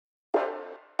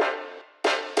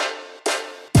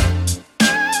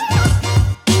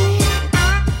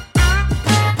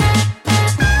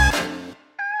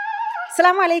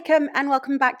Assalamu alaikum and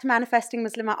welcome back to Manifesting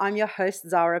Muslimah. I'm your host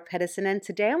Zara Pedersen, and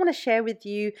today I want to share with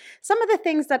you some of the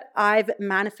things that I've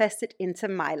manifested into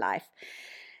my life.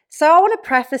 So I want to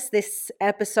preface this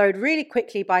episode really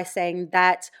quickly by saying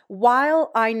that while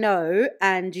I know,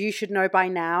 and you should know by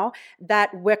now,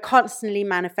 that we're constantly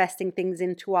manifesting things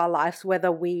into our lives,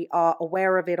 whether we are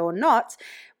aware of it or not,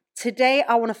 today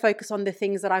I want to focus on the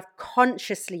things that I've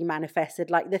consciously manifested,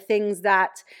 like the things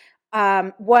that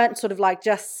weren't sort of like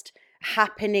just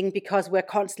happening because we're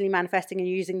constantly manifesting and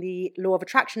using the law of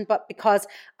attraction, but because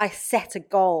I set a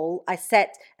goal, I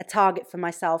set a target for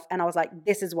myself, and I was like,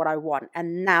 this is what I want,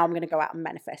 and now I'm going to go out and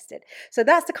manifest it. So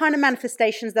that's the kind of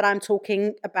manifestations that I'm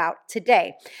talking about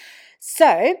today.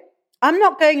 So I'm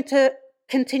not going to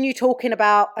continue talking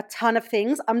about a ton of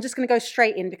things. I'm just going to go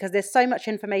straight in because there's so much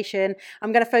information.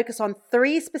 I'm going to focus on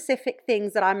 3 specific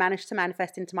things that I managed to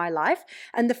manifest into my life.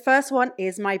 And the first one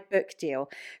is my book deal.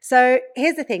 So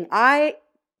here's the thing. I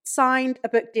signed a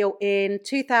book deal in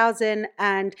 2000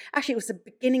 and actually it was the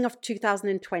beginning of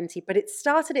 2020, but it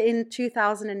started in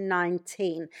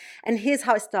 2019. And here's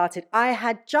how it started. I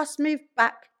had just moved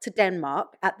back to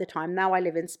Denmark at the time. Now I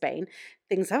live in Spain.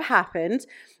 Things have happened.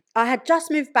 I had just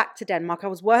moved back to Denmark. I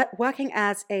was working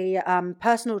as a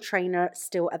personal trainer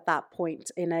still at that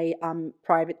point in a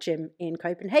private gym in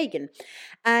Copenhagen.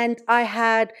 And I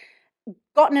had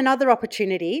gotten another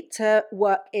opportunity to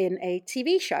work in a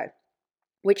TV show,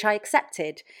 which I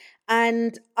accepted.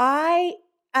 And I,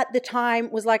 at the time,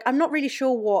 was like, I'm not really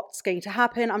sure what's going to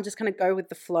happen. I'm just going to go with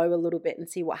the flow a little bit and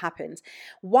see what happens.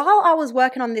 While I was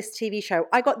working on this TV show,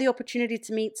 I got the opportunity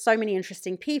to meet so many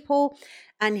interesting people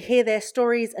and hear their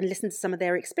stories and listen to some of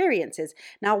their experiences.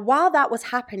 Now, while that was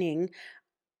happening,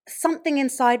 something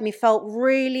inside me felt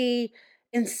really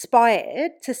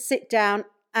inspired to sit down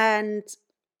and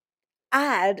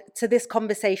add to this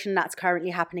conversation that's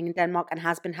currently happening in Denmark and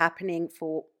has been happening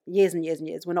for years and years and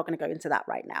years. We're not going to go into that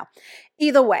right now.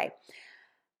 Either way,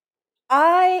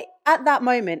 I, at that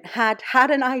moment, had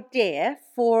an idea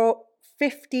for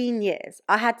 15 years.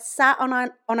 I had sat on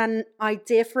an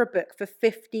idea for a book for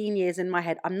 15 years in my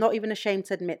head. I'm not even ashamed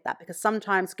to admit that because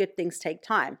sometimes good things take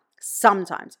time.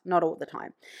 Sometimes, not all the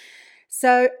time.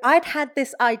 So I'd had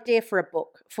this idea for a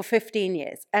book for 15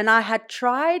 years, and I had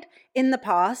tried in the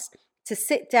past to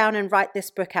sit down and write this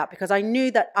book out because I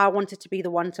knew that I wanted to be the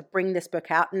one to bring this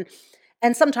book out.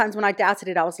 And sometimes when I doubted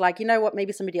it, I was like, you know what,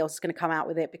 maybe somebody else is going to come out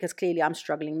with it because clearly I'm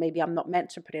struggling. Maybe I'm not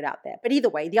meant to put it out there. But either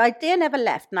way, the idea never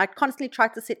left. And I constantly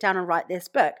tried to sit down and write this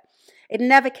book. It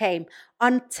never came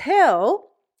until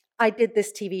I did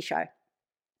this TV show.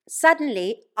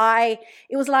 Suddenly,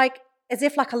 it was like, as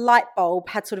if like a light bulb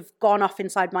had sort of gone off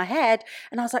inside my head.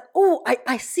 And I was like, oh,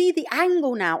 I see the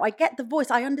angle now. I get the voice.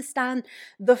 I understand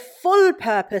the full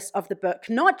purpose of the book,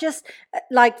 not just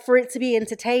like for it to be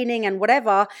entertaining and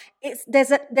whatever.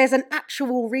 There's an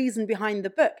actual reason behind the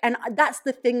book. And that's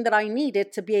the thing that I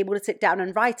needed to be able to sit down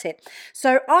and write it.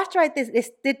 So after I did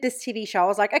this TV show, I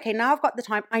was like, okay, now I've got the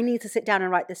time. I need to sit down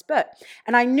and write this book.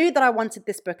 And I knew that I wanted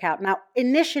this book out. Now,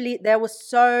 initially, there was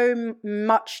so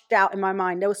much doubt in my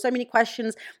mind. There were so many questions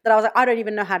that I was like, I don't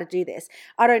even know how to do this.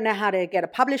 I don't know how to get a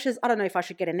publisher. I don't know if I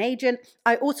should get an agent.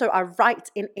 I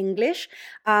write in English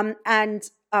and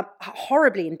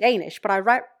horribly in Danish, but I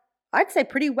write, I'd say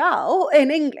pretty well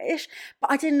in English, but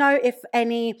I didn't know if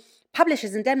any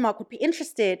publishers in Denmark would be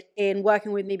interested in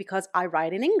working with me because I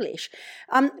write in English.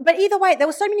 But either way, there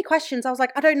were so many questions. I was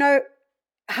like, I don't know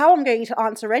how I'm going to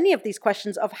answer any of these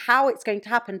questions of how it's going to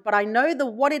happen, but I know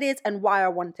what it is and why I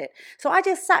want it. So I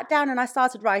just sat down and I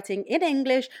started writing in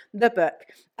English the book,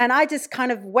 and I just kind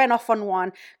of went off on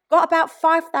one, got about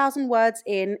 5,000 words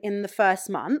in the first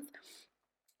month.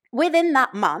 Within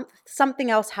that month,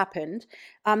 something else happened.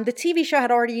 The TV show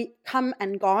had already come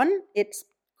and gone. It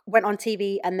went on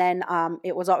TV, and then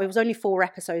it was only 4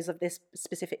 episodes of this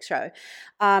specific show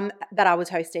that I was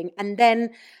hosting, and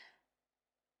then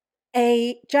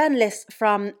a journalist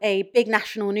from a big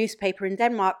national newspaper in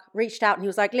Denmark reached out and he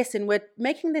was like, listen, we're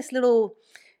making this little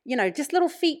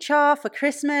feature for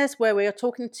Christmas where we're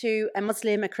talking to a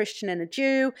Muslim, a Christian, and a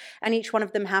Jew, and each one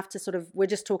of them have to we're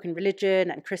just talking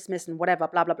religion and Christmas and whatever,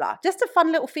 blah, blah, blah. Just a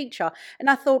fun little feature. And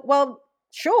I thought, well,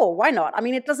 sure, why not? I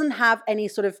mean, it doesn't have any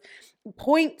sort of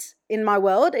point in my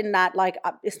world in that, like,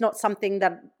 it's not something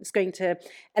that is going to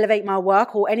elevate my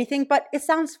work or anything, but it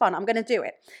sounds fun. I'm going to do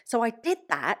it. So I did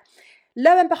that.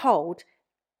 Lo and behold,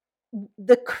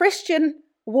 the Christian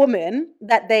woman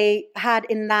that they had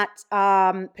in that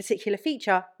particular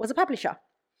feature was a publisher,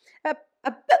 a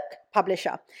book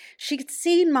publisher. She'd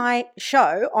seen my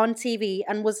show on TV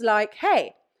and was like,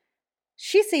 hey,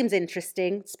 she seems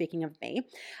interesting, speaking of me.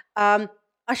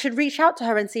 I should reach out to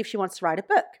her and see if she wants to write a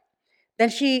book. Then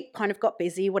she kind of got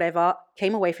busy, whatever,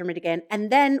 came away from it again.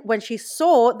 And then when she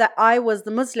saw that I was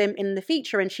the Muslim in the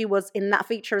feature and she was in that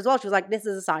feature as well, she was like, this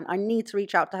is a sign. I need to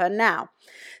reach out to her now.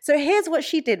 So here's what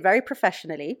she did very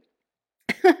professionally.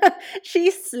 She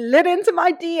slid into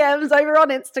my DMs over on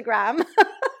Instagram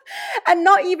and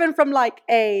not even from like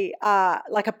a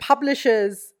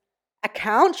publisher's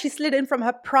account. She slid in from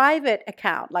her private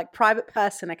account, like private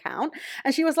person account.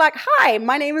 And she was like, hi,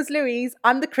 my name is Louise.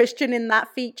 I'm the Christian in that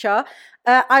feature.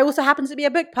 I also happen to be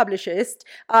a book publicist.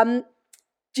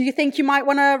 Do you think you might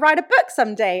want to write a book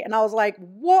someday? And I was like,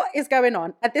 what is going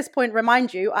on? At this point,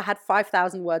 remind you, I had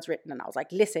 5,000 words written. And I was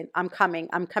like, listen, I'm coming.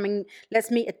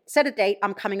 Let's meet, set a date.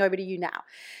 I'm coming over to you now.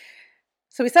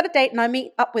 So we set a date and I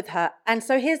meet up with her. And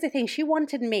so here's the thing. She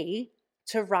wanted me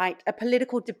to write a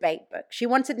political debate book. She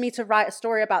wanted me to write a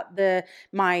story about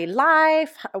my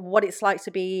life, what it's like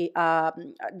to be a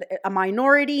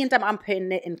minority. And I'm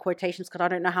putting it in quotations because I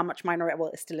don't know how much minority,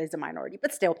 well, it still is a minority,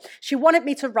 but still. She wanted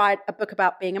me to write a book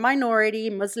about being a minority,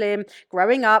 Muslim,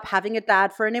 growing up, having a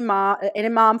dad for an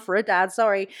imam for a dad,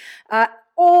 sorry.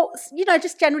 Or,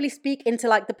 just generally speak into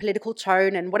like the political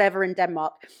tone and whatever in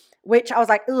Denmark, which I was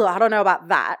like, I don't know about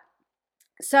that.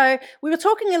 So we were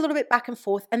talking a little bit back and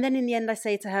forth. And then in the end, I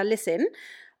say to her, listen,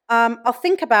 I'll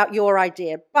think about your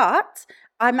idea, but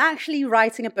I'm actually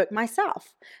writing a book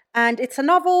myself. And it's a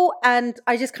novel. And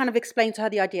I just kind of explained to her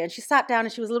the idea. And she sat down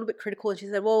and she was a little bit critical. And she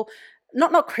said, well,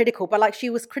 not critical, but like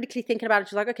she was critically thinking about it.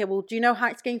 She's like, okay, well, do you know how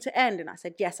it's going to end? And I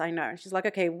said, yes, I know. And she's like,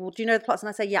 okay, well, do you know the plots? And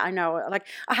I said, yeah, I know. Like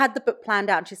I had the book planned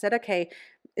out. And she said, okay,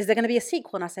 is there going to be a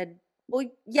sequel? And I said, well,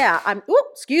 yeah,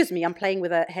 excuse me, I'm playing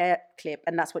with a hair clip,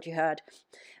 and that's what you heard.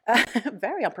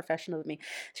 Very unprofessional of me.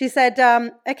 She said,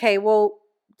 okay, well,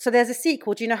 so there's a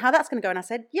sequel. Do you know how that's going to go? And I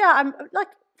said, yeah, I'm like,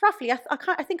 roughly,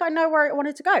 I think I know where it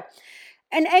wanted to go.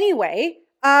 And anyway,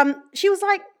 she was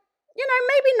like,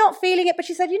 maybe not feeling it, but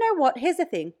she said, you know what? Here's the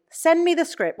thing. Send me the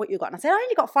script, what you got. And I said, I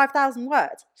only got 5,000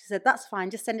 words. She said, that's fine.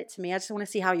 Just send it to me. I just want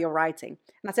to see how you're writing.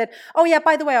 And I said, oh yeah,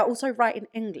 by the way, I also write in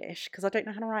English because I don't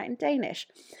know how to write in Danish.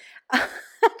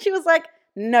 She was like,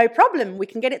 no problem. We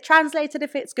can get it translated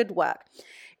if it's good work.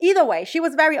 Either way, she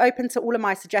was very open to all of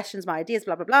my suggestions, my ideas,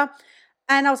 blah, blah, blah.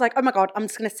 And I was like, oh my God, I'm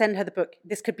just going to send her the book.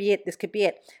 This could be it. This could be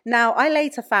it. Now, I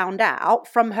later found out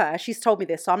from her, she's told me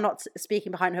this, so I'm not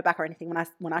speaking behind her back or anything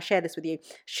when I share this with you.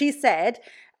 She said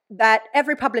that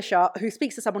every publisher who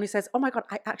speaks to someone who says, oh my God,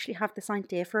 I actually have this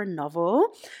idea for a novel,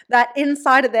 that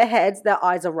inside of their heads, their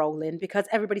eyes are rolling because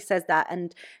everybody says that.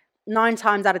 And 9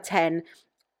 times out of 10,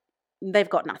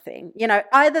 they've got nothing.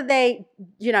 Either they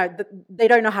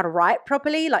don't know how to write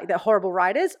properly, like they're horrible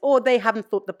writers, or they haven't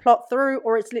thought the plot through,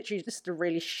 or it's literally just a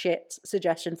really shit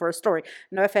suggestion for a story.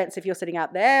 No offense if you're sitting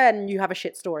out there and you have a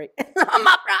shit story. It's not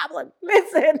my problem.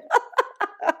 Listen.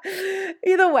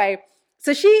 Either way.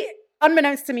 So she,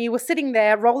 unbeknownst to me, was sitting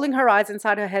there rolling her eyes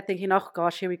inside her head thinking, oh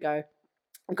gosh, here we go.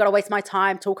 I've got to waste my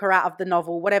time, talk her out of the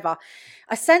novel, whatever.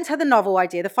 I sent her the novel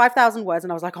idea, the 5,000 words,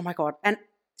 and I was like, oh my God. And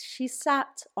she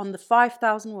sat on the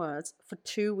 5,000 words for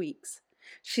 2 weeks.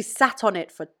 She sat on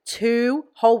it for 2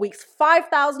 whole weeks,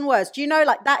 5,000 words. Do you know,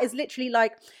 like that is literally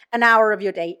like an hour of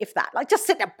your day, if that. Like just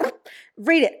sit there,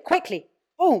 read it quickly,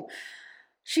 boom.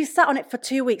 She sat on it for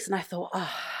 2 weeks and I thought,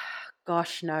 oh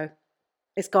gosh, no,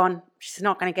 it's gone. She's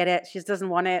not going to get it. She doesn't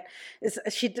want it.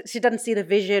 She doesn't see the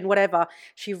vision, whatever.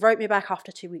 She wrote me back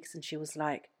after 2 weeks and she was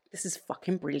like, this is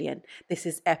fucking brilliant. This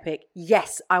is epic.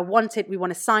 Yes, I want it. We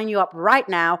want to sign you up right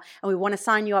now. And we want to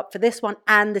sign you up for this one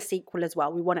and the sequel as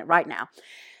well. We want it right now.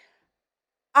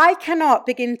 I cannot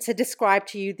begin to describe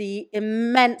to you the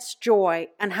immense joy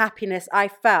and happiness I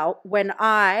felt when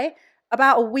I,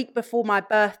 about a week before my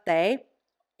birthday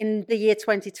in the year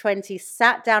 2020,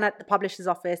 sat down at the publisher's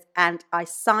office and I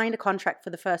signed a contract for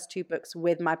the first 2 books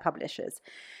with my publishers.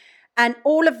 And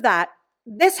all of that,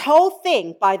 this whole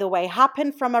thing, by the way,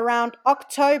 happened from around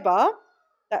October.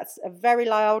 That's a very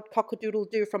loud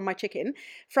cock-a-doodle-doo from my chicken.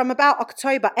 From about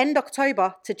October, end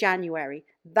October to January.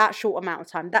 That short amount of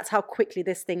time. That's how quickly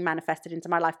this thing manifested into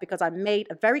my life because I made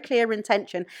a very clear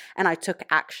intention and I took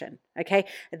action. Okay?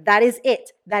 That is it.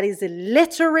 That is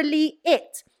literally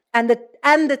it. And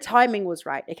the timing was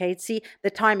right. Okay? See,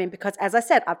 the timing, because as I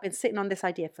said, I've been sitting on this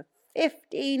idea for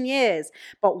 15 years.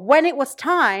 But when it was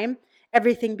time,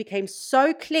 everything became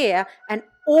so clear and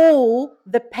all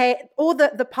the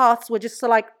paths were just so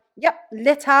like, yep,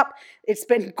 lit up. It's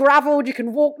been graveled. You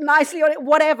can walk nicely on it,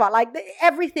 whatever. Like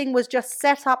everything was just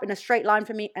set up in a straight line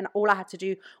for me. And all I had to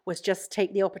do was just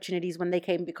take the opportunities when they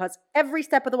came because every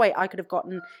step of the way I could have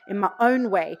gotten in my own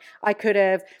way. I could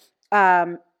have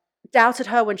doubted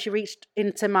her when she reached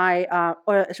into my,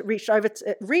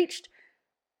 reached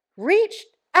reached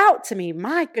out to me.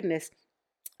 My goodness,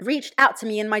 reached out to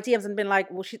me in my DMs and been like,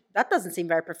 well, that doesn't seem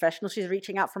very professional. She's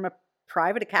reaching out from a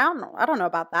private account. I don't know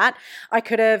about that. I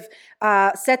could have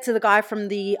said to the guy from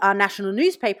the national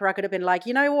newspaper, I could have been like,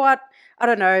 you know what? I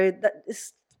don't know.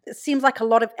 It seems like a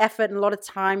lot of effort and a lot of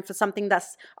time for something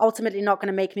that's ultimately not going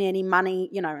to make me any money,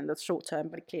 in the short term,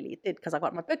 but clearly it did because I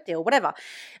got my book deal, whatever.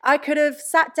 I could have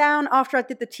sat down after I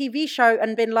did the TV show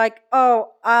and been like,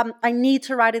 I need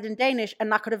to write it in Danish.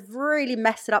 And I could have really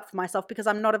messed it up for myself because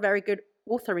I'm not a very good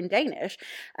author in Danish.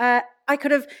 I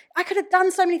could have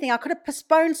done so many things. I could have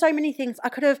postponed so many things. I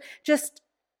could have just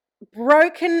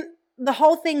broken the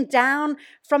whole thing down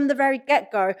from the very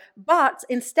get-go. But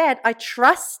instead, I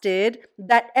trusted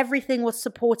that everything was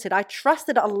supported. I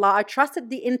trusted Allah. I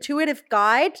trusted the intuitive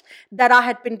guide that I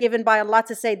had been given by Allah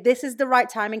to say, this is the right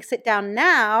timing. Sit down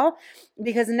now,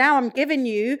 because now I'm giving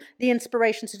you the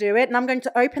inspiration to do it. And I'm going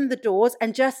to open the doors,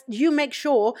 and just you make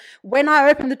sure when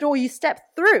I open the door, you step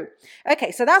through.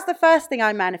 Okay, so that's the first thing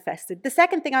I manifested. The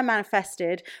second thing I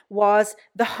manifested was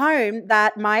the home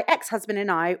that my ex-husband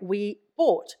and we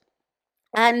bought.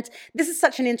 And this is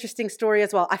such an interesting story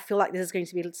as well. I feel like this is going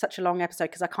to be such a long episode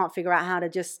because I can't figure out how to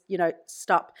just,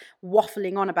 stop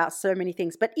waffling on about so many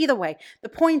things. But either way, the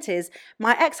point is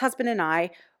my ex-husband and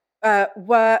I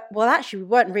we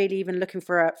weren't really even looking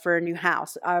for a new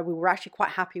house. We were actually quite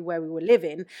happy where we were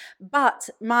living. But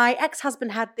my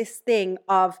ex-husband had this thing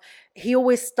of, he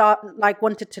always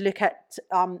wanted to look at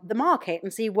the market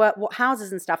and see what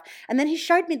houses and stuff. And then he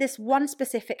showed me this one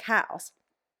specific house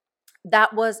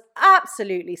that was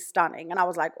absolutely stunning. And I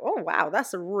was like, oh, wow,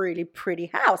 that's a really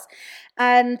pretty house.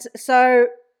 And so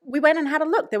we went and had a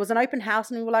look. There was an open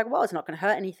house and we were like, well, it's not going to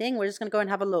hurt anything. We're just going to go and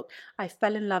have a look. I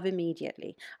fell in love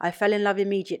immediately.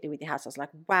 with the house. I was like,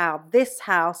 wow, this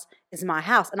house is my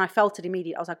house. And I felt it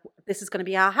immediately. I was like, this is going to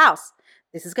be our house.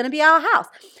 This is going to be our house.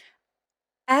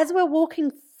 As we're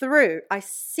walking through,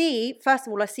 first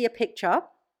of all, I see a picture.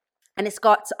 And it's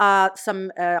got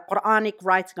some Quranic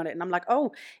writing on it. And I'm like,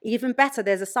 oh, even better.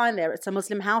 There's a sign there. It's a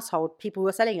Muslim household. People who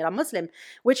are selling it are Muslim,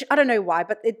 which I don't know why,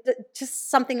 but just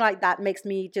something like that makes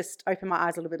me just open my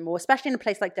eyes a little bit more, especially in a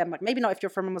place like Denmark. Maybe not if you're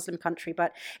from a Muslim country,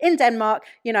 but in Denmark,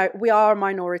 we are a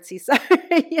minority. So,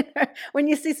 when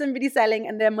you see somebody selling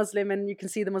and they're Muslim and you can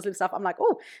see the Muslim stuff, I'm like,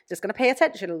 oh, just going to pay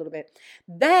attention a little bit.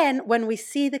 Then when we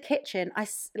see the kitchen,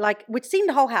 we'd seen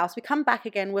the whole house. We come back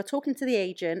again. We're talking to the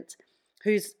agent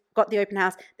who's got the open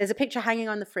house. There's a picture hanging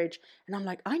on the fridge. And I'm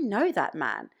like, I know that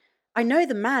man. I know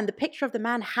the man, the picture of the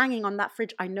man hanging on that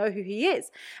fridge. I know who he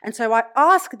is. And so I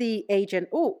asked the agent,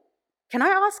 oh, can I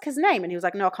ask his name? And he was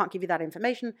like, no, I can't give you that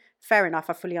information. Fair enough.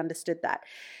 I fully understood that.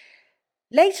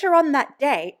 Later on that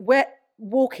day, we're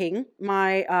walking.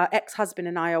 My ex-husband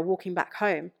and I are walking back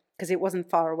home because it wasn't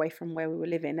far away from where we were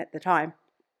living at the time.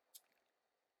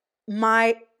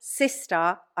 My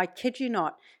sister, I kid you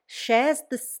not, shares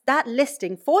that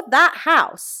listing for that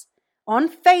house on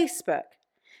Facebook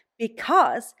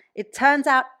because it turns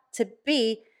out to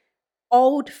be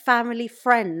old family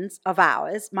friends of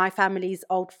ours, my family's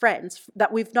old friends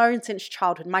that we've known since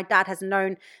childhood. My dad has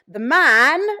known the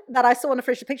man that I saw on the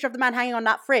fridge, the picture of the man hanging on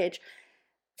that fridge,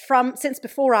 since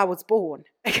before I was born.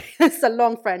 It's a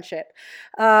long friendship.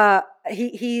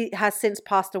 He has since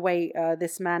passed away,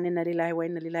 this man, Inna lillahi wa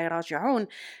inna ilaihi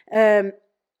raji'un.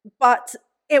 But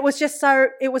it was just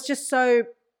so,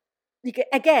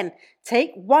 again,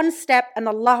 take one step and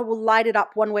Allah will light it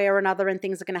up one way or another and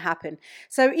things are going to happen.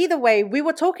 So either way, we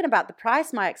were talking about the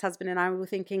price, my ex-husband and I were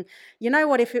thinking, you know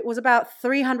what, if it was about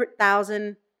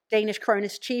 300,000 Danish kroner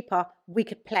cheaper, we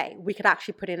could play. We could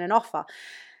actually put in an offer.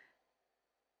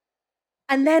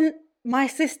 And then my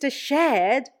sister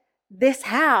shared this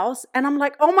house and I'm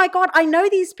like, oh my God, I know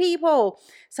these people.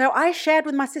 So I shared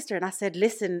with my sister and I said,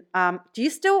 listen, do you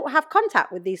still have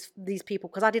contact with these people?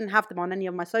 Because I didn't have them on any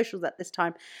of my socials at this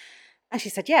time. And she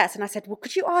said, yes. And I said, well,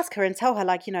 could you ask her and tell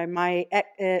her, my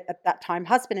at that time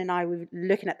husband and I were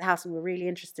looking at the house and were really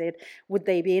interested. Would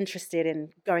they be interested in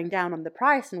going down on the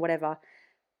price and whatever?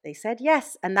 They said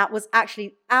yes. And that was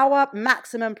actually our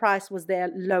maximum price, was their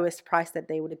lowest price that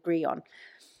they would agree on.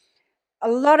 A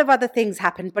lot of other things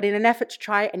happened, but in an effort to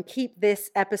try and keep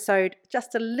this episode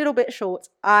just a little bit short,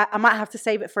 I might have to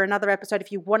save it for another episode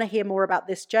if you want to hear more about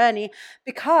this journey,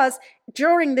 because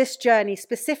during this journey,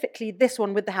 specifically this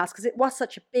one with the house, because it was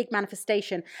such a big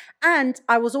manifestation, and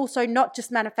I was also not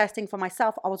just manifesting for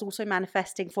myself, I was also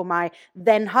manifesting for my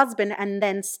then husband and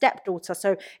then stepdaughter.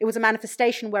 So it was a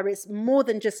manifestation where it's more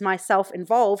than just myself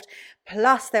involved,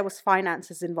 plus there was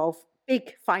finances involved.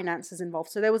 Big finances involved.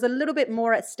 So there was a little bit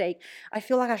more at stake. I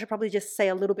feel like I should probably just say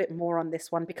a little bit more on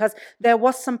this one because there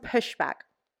was some pushback.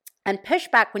 And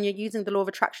pushback when you're using the law of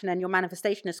attraction and your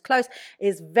manifestation is close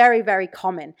is very, very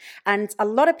common. And a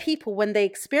lot of people, when they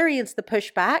experience the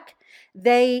pushback,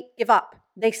 they give up.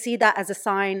 They see that as a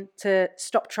sign to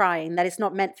stop trying, that it's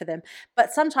not meant for them.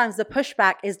 But sometimes the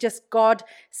pushback is just God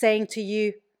saying to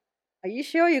you, are you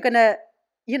sure you're going to,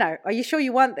 are you sure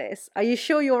you want this? Are you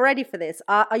sure you're ready for this?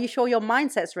 Are you sure your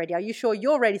mindset's ready? Are you sure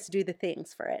you're ready to do the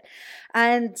things for it?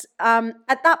 And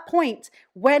at that point,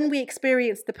 when we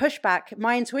experienced the pushback,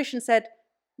 my intuition said,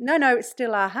 no, it's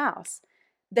still our house.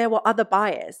 There were other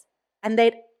buyers and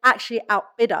they'd actually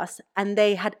outbid us, and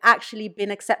they had actually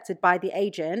been accepted by the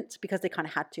agent because they kind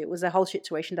of had to. It was a whole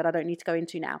situation that I don't need to go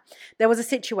into now. There was a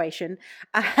situation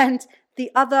and the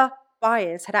other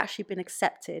buyers had actually been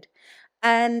accepted.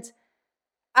 And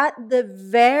at the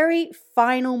very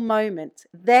final moment,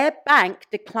 their bank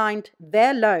declined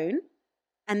their loan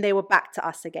and they were back to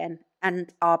us again.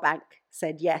 And our bank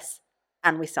said yes.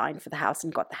 And we signed for the house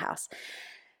and got the house.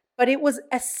 But it was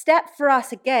a step for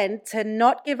us again to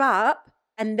not give up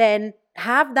and then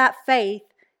have that faith,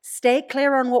 stay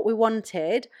clear on what we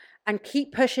wanted and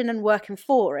keep pushing and working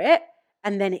for it.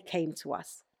 And then it came to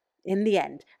us in the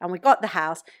end. And we got the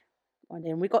house. And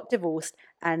then we got divorced,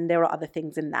 and there are other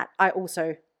things in that. I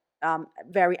also,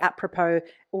 very apropos,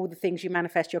 all the things you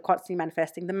manifest, you're constantly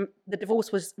manifesting. The divorce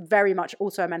was very much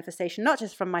also a manifestation, not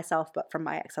just from myself, but from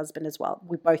my ex-husband as well.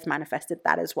 We both manifested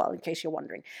that as well, in case you're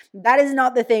wondering. That is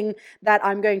not the thing that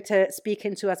I'm going to speak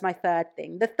into as my third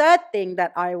thing. The third thing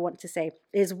that I want to say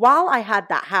is, while I had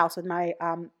that house with my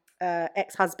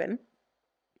ex-husband,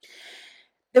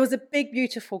 there was a big,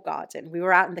 beautiful garden. We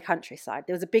were out in the countryside.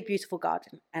 There was a big, beautiful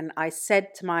garden. And I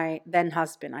said to my then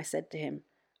husband, I said to him,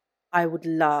 I would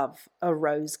love a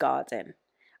rose garden.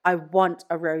 I want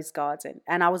a rose garden.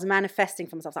 And I was manifesting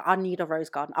for myself. Like, I need a rose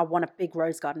garden. I want a big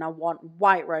rose garden. I want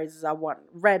white roses. I want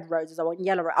red roses. I want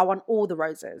yellow roses. I want all the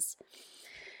roses.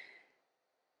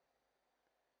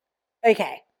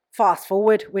 Okay, fast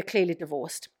forward. We're clearly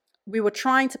divorced. We were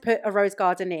trying to put a rose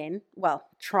garden in. Well,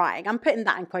 trying. I'm putting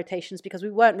that in quotations because we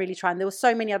weren't really trying. There were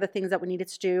so many other things that we needed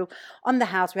to do on the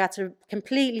house. We had to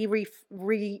completely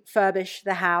refurbish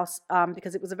the house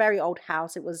because it was a very old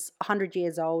house. It was 100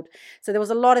 years old. So there was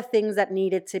a lot of things that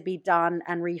needed to be done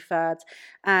and refurbed.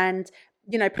 And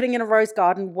putting in a rose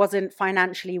garden wasn't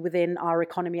financially within our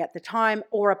economy at the time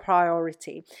or a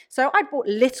priority. So I bought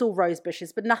little rose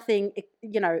bushes, but nothing,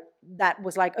 that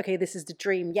was like, okay, this is the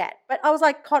dream yet. But I was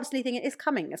like constantly thinking, it's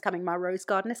coming. My rose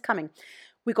garden is coming.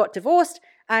 We got divorced.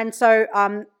 And so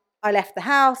I left the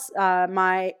house.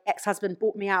 My ex-husband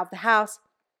bought me out of the house.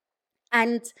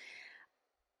 And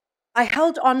I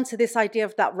held on to this idea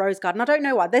of that rose garden. I don't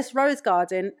know why. This rose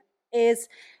garden is,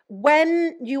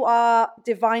 when you are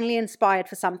divinely inspired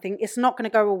for something, it's not going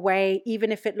to go away, even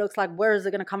if it looks like, where is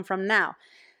it going to come from now?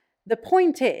 The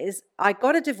point is, I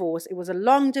got a divorce. It was a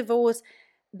long divorce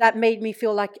that made me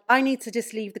feel like I need to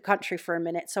just leave the country for a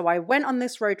minute. So I went on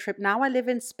this road trip. Now I live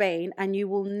in Spain, and you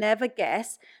will never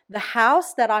guess, the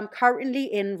house that I'm currently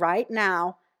in right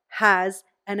now has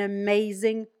an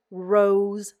amazing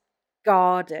rose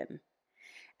garden.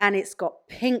 And it's got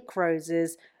pink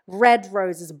roses, red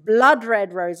roses, blood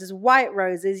red roses, white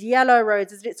roses, yellow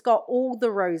roses. It's got all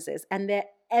the roses, and they're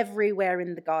everywhere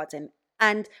in the garden.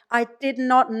 And I did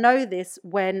not know this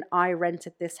when I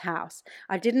rented this house.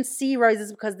 I didn't see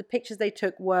roses because the pictures they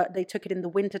took it in the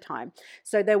wintertime.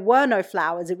 So there were no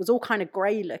flowers. It was all kind of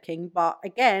grey looking. But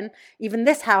again, even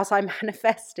this house I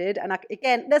manifested. And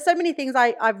again, there's so many things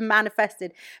I've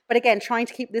manifested. But again, trying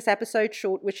to keep this episode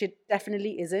short, which it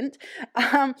definitely isn't.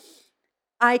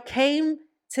 I came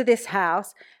to this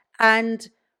house, and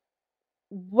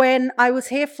when I was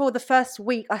here for the first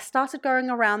week, I started going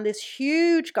around this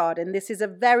huge garden. This is a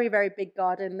very, very big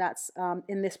garden that's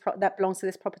that belongs to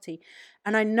this property.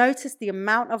 And I noticed the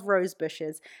amount of rose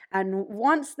bushes. And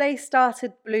once they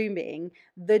started blooming,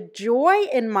 the joy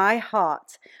in my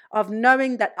heart of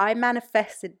knowing that I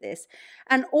manifested this,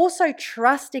 and also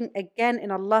trusting again in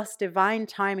Allah's divine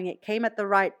timing. It came at the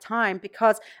right time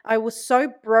because I was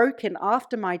so broken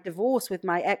after my divorce with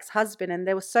my ex-husband, and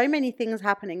there were so many things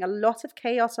happening, a lot of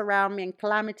chaos around me and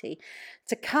calamity,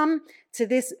 to come to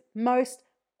this most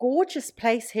gorgeous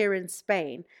place here in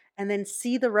Spain and then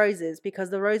see the roses,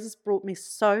 because the roses brought me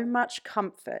so much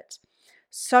comfort.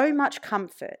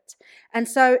 And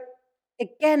so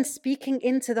again, speaking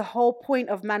into the whole point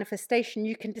of manifestation,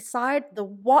 you can decide the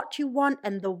what you want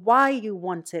and the why you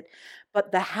want it,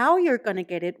 but the how you're going to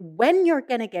get it, when you're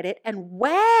going to get it, and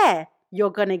where you're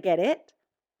going to get it,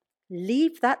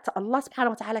 leave that to Allah subhanahu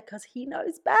wa ta'ala, because He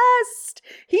knows best.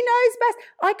 He knows best.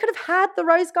 I could have had the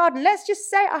rose garden. Let's just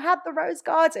say I had the rose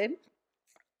garden.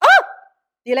 Oh,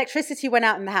 The electricity went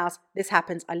out in the house. This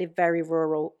happens. I live very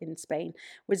rural in Spain.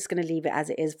 We're just going to leave it as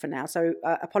it is for now. So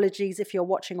apologies if you're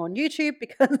watching on YouTube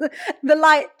because the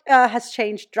light has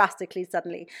changed drastically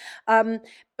suddenly.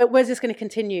 But we're just going to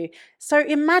continue. So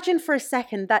imagine for a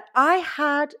second that I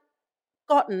had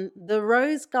gotten the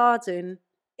rose garden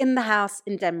in the house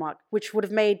in Denmark, which would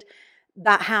have made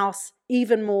that house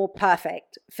even more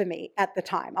perfect for me at the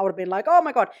time. I would have been like, oh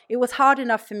my God, it was hard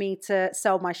enough for me to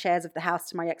sell my shares of the house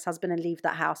to my ex-husband and leave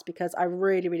that house because I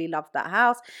really, really loved that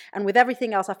house. And with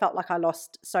everything else, I felt like I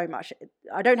lost so much.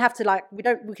 I don't have to we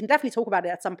can definitely talk about it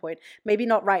at some point, maybe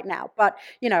not right now, but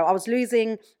I was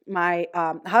losing my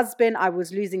husband. I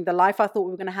was losing the life I thought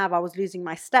we were going to have. I was losing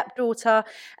my stepdaughter.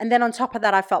 And then on top of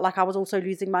that, I felt like I was also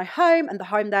losing my home and the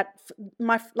home that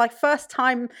my first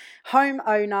time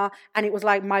homeowner. And it was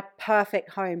like my perfect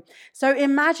home. So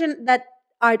imagine that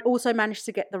I'd also managed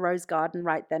to get the rose garden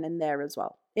right then and there as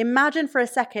well. Imagine for a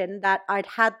second that I'd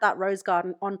had that rose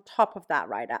garden on top of that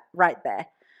right there.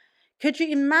 Could you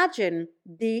imagine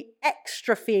the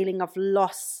extra feeling of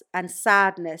loss and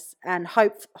sadness and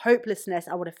hopelessness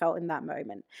I would have felt in that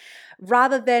moment?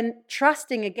 Rather than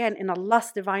trusting again in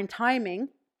Allah's divine timing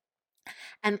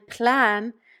and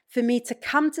plan for me to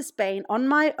come to Spain on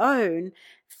my own,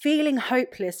 feeling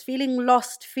hopeless, feeling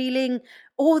lost, feeling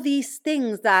all these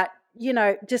things that,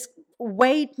 just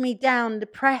weighed me down,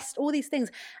 depressed, all these things.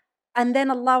 And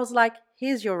then Allah was like,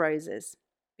 here's your roses.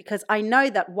 Because I know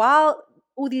that while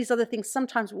all these other things,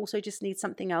 sometimes we also just need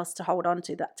something else to hold on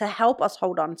to, that to help us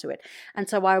hold on to it. And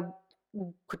so I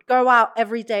could go out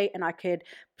every day and I could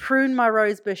prune my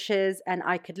rose bushes and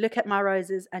I could look at my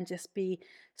roses and just be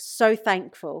so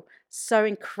thankful, so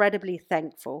incredibly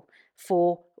thankful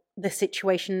for the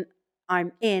situation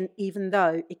I'm in, even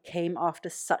though it came after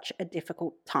such a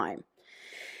difficult time.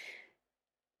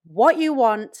 What you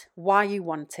want, why you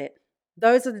want it.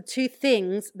 Those are the two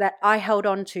things that I held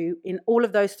on to in all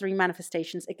of those three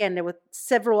manifestations. Again, there were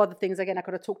several other things. Again, I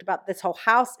could have talked about this whole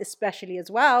house, especially as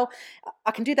well.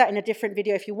 I can do that in a different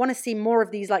video. If you want to see more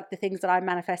of these, like the things that I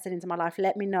manifested into my life,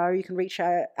 let me know. You can reach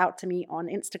out to me on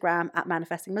Instagram at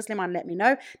Manifesting Muslim and let me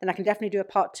know. Then I can definitely do a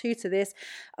part 2 to this.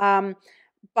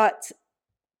 But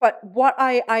what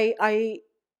I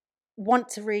want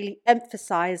to really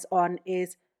emphasize on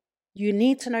is you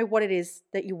need to know what it is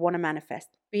that you want to manifest.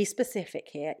 Be specific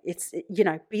here.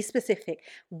 Be specific.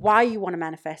 Why you want to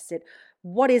manifest it.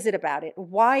 What is it about it?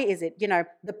 Why is it?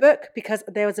 The book, because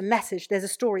there was a message, there's a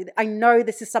story. I know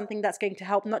this is something that's going to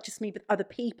help not just me, but other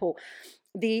people.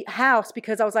 The house,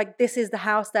 because I was like, this is the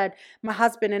house that my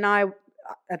husband and I,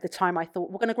 at the time I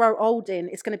thought, we're going to grow old in.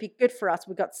 It's going to be good for us.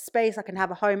 We've got space. I can have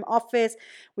a home office.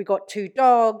 We got 2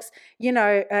 dogs.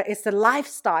 It's the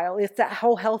lifestyle. It's that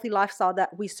whole healthy lifestyle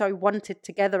that we so wanted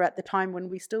together at the time when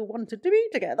we still wanted to be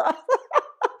together.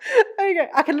 Okay,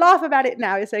 I can laugh about it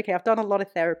now. It's okay. I've done a lot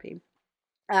of therapy.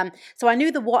 So I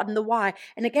knew the what and the why.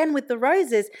 And again, with the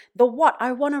roses, the what,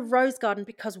 I want a rose garden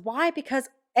because why? Because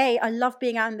I love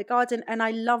being out in the garden and I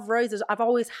love roses. I've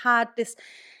always had this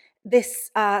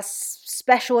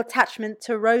special attachment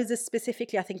to roses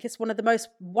specifically. I think it's one of the most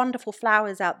wonderful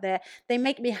flowers out there. They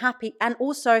make me happy. And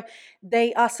also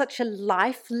they are such a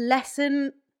life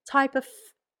lesson type of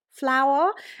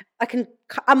flower.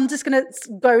 I'm just going to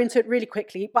go into it really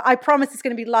quickly, but I promise it's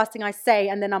going to be the last thing I say,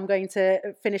 and then I'm going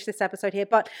to finish this episode here.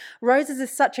 But roses is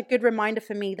such a good reminder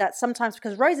for me that sometimes,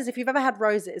 because roses, if you've ever had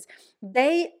roses,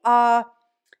 they're a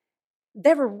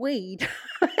weed,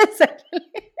 essentially.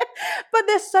 But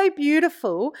they're so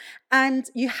beautiful, and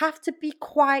you have to be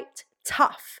quite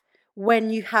tough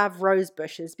when you have rose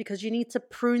bushes because you need to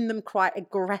prune them quite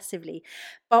aggressively.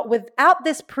 But without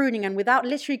this pruning and without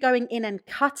literally going in and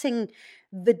cutting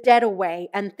the dead away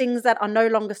and things that are no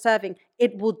longer serving,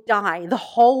 it will die. The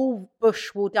whole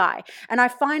bush will die. And I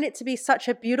find it to be such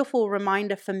a beautiful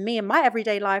reminder for me in my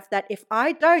everyday life that if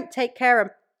I don't take care and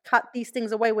cut these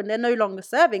things away when they're no longer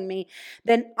serving me,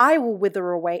 then I will wither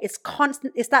away. It's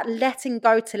constant. It's that letting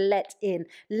go to let in,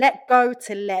 let go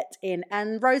to let in.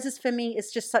 And roses for me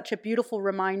is just such a beautiful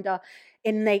reminder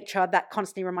in nature that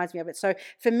constantly reminds me of it. So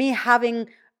for me, having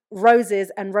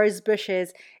roses and rose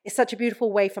bushes is such a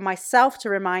beautiful way for myself to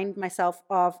remind myself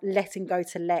of letting go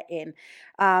to let in.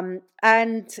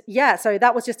 And yeah, so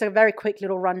that was just a very quick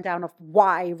little rundown of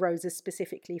why roses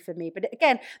specifically for me. But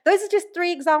again, those are just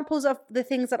 3 examples of the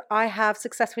things that I have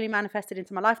successfully manifested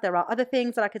into my life. There are other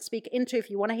things that I could speak into.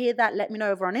 If you want to hear that, let me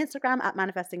know over on Instagram at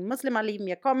Manifesting Muslim. Leave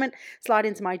me a comment, slide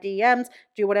into my DMs,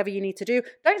 do whatever you need to do.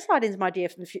 Don't slide into my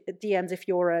DMs if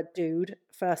you're a dude,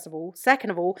 first of all.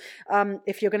 Second of all,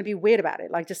 if you're going to be weird about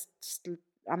it, like just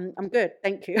I'm good.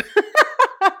 Thank you.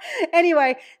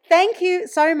 Anyway, thank you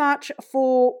so much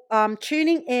for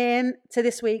tuning in to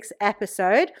this week's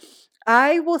episode.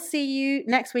 I will see you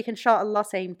next week, inshallah,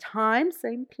 same time,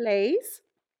 same place.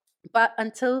 But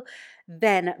until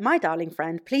then, my darling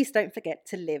friend, please don't forget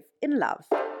to live in love.